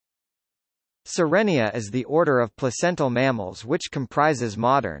Sirenia is the order of placental mammals which comprises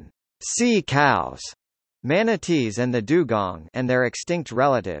modern sea cows, manatees and the dugong and their extinct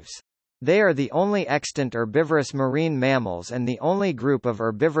relatives. They are the only extant herbivorous marine mammals and the only group of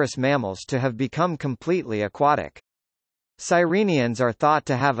herbivorous mammals to have become completely aquatic. Sirenians are thought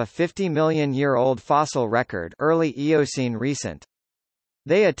to have a 50-million-year-old fossil record, early Eocene recent.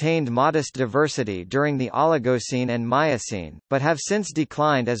 They attained modest diversity during the Oligocene and Miocene, but have since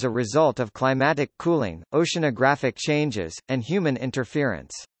declined as a result of climatic cooling, oceanographic changes, and human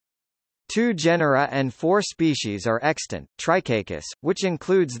interference. 2 genera and 4 species are extant. Trichechus, which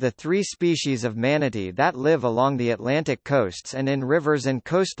includes the 3 species of manatee that live along the Atlantic coasts and in rivers and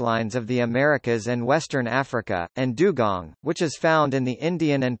coastlines of the Americas and western Africa, and dugong, which is found in the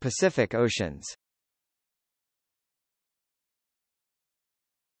Indian and Pacific Oceans.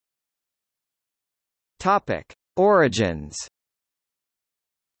 Topic: Origins.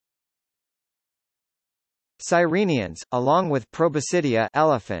 Sirenians, along with Proboscidea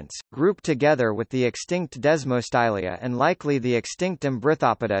elephants, group together with the extinct Desmostylia and likely the extinct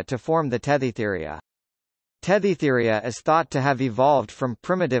Embrithopoda to form the Tethystheria. Tethystheria is thought to have evolved from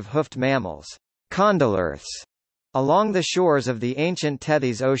primitive hoofed mammals, condylarths, along the shores of the ancient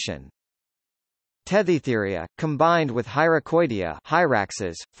Tethys Ocean. Tethystheria, combined with Hyracoidea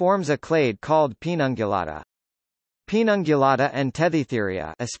hyraxes, forms a clade called Paenungulata. Paenungulata and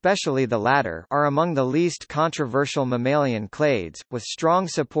Tethystheria, especially the latter, are among the least controversial mammalian clades, with strong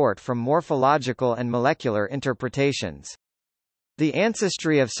support from morphological and molecular interpretations. The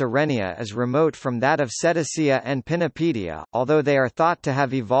ancestry of Sirenia is remote from that of Cetacea and Pinnipedia, although they are thought to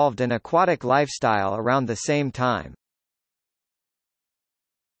have evolved an aquatic lifestyle around the same time.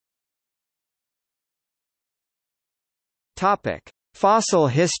 Topic: Fossil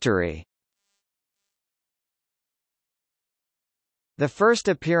history. The first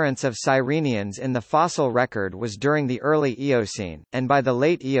appearance of sirenians in the fossil record was during the early Eocene, and by the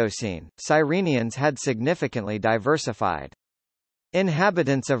late Eocene, sirenians had significantly diversified.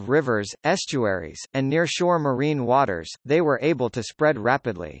 Inhabitants of rivers, estuaries, and near-shore marine waters, they were able to spread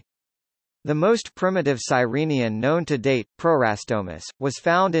rapidly. The most primitive sirenian known to date, Prorastomus, was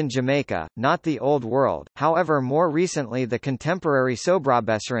found in Jamaica, not the Old World. However, more recently the contemporary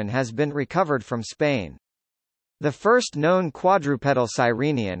Sobrabessaran has been recovered from Spain. The first known quadrupedal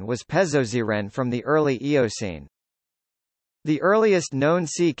sirenian was Pezoziren from the early Eocene. The earliest known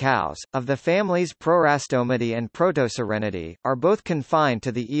sea cows, of the families Prorastomidae and Protosirenidae, are both confined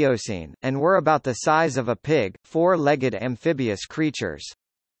to the Eocene, and were about the size of a pig, 4-legged amphibious creatures.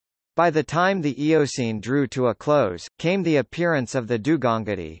 By the time the Eocene drew to a close, came the appearance of the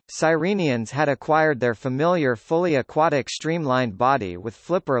Dugongidae. Sirenians had acquired their familiar fully aquatic streamlined body with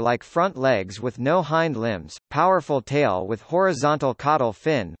flipper-like front legs with no hind limbs, powerful tail with horizontal caudal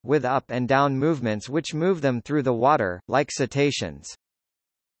fin, with up and down movements which move them through the water, like cetaceans.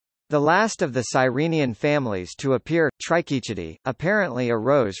 The last of the Sirenian families to appear, Trichechidae, apparently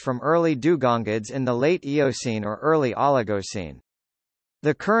arose from early dugongids in the late Eocene or early Oligocene.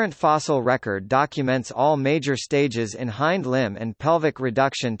 The current fossil record documents all major stages in hind limb and pelvic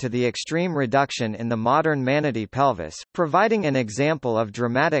reduction to the extreme reduction in the modern manatee pelvis, providing an example of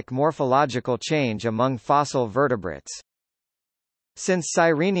dramatic morphological change among fossil vertebrates. Since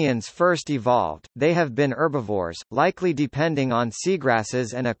sirenians first evolved, they have been herbivores, likely depending on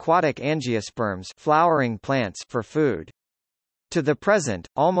seagrasses and aquatic angiosperms, flowering plants, for food. To the present,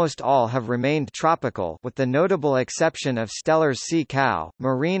 almost all have remained tropical, with the notable exception of Steller's sea cow,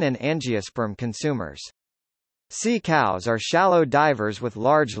 marine and angiosperm consumers. Sea cows are shallow divers with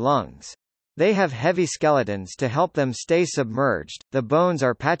large lungs. They have heavy skeletons to help them stay submerged. The bones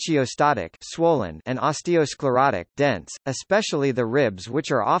are pachyostotic, swollen, and osteosclerotic, dense, especially the ribs,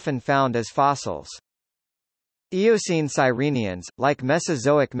 which are often found as fossils. Eocene sirenians, like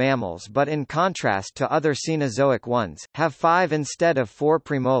Mesozoic mammals but in contrast to other Cenozoic ones, have 5 instead of 4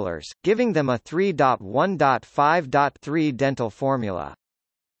 premolars, giving them a 3.1.5.3 dental formula.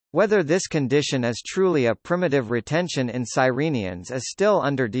 Whether this condition is truly a primitive retention in sirenians is still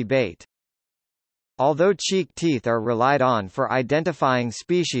under debate. Although cheek teeth are relied on for identifying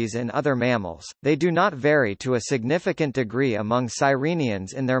species in other mammals, they do not vary to a significant degree among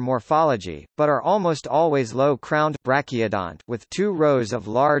sirenians in their morphology, but are almost always low-crowned brachiodont with 2 rows of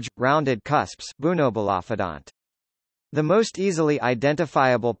large, rounded cusps bunobolophodont. The most easily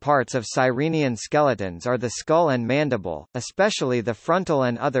identifiable parts of sirenian skeletons are the skull and mandible, especially the frontal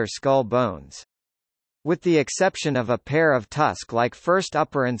and other skull bones. With the exception of a pair of tusk-like first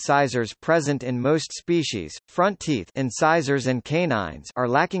upper incisors present in most species, front teeth incisors and canines are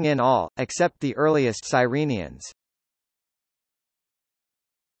lacking in all, except the earliest sirenians.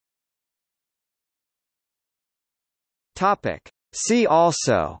 See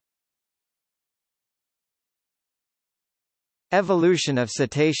also: Evolution of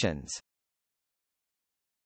cetaceans.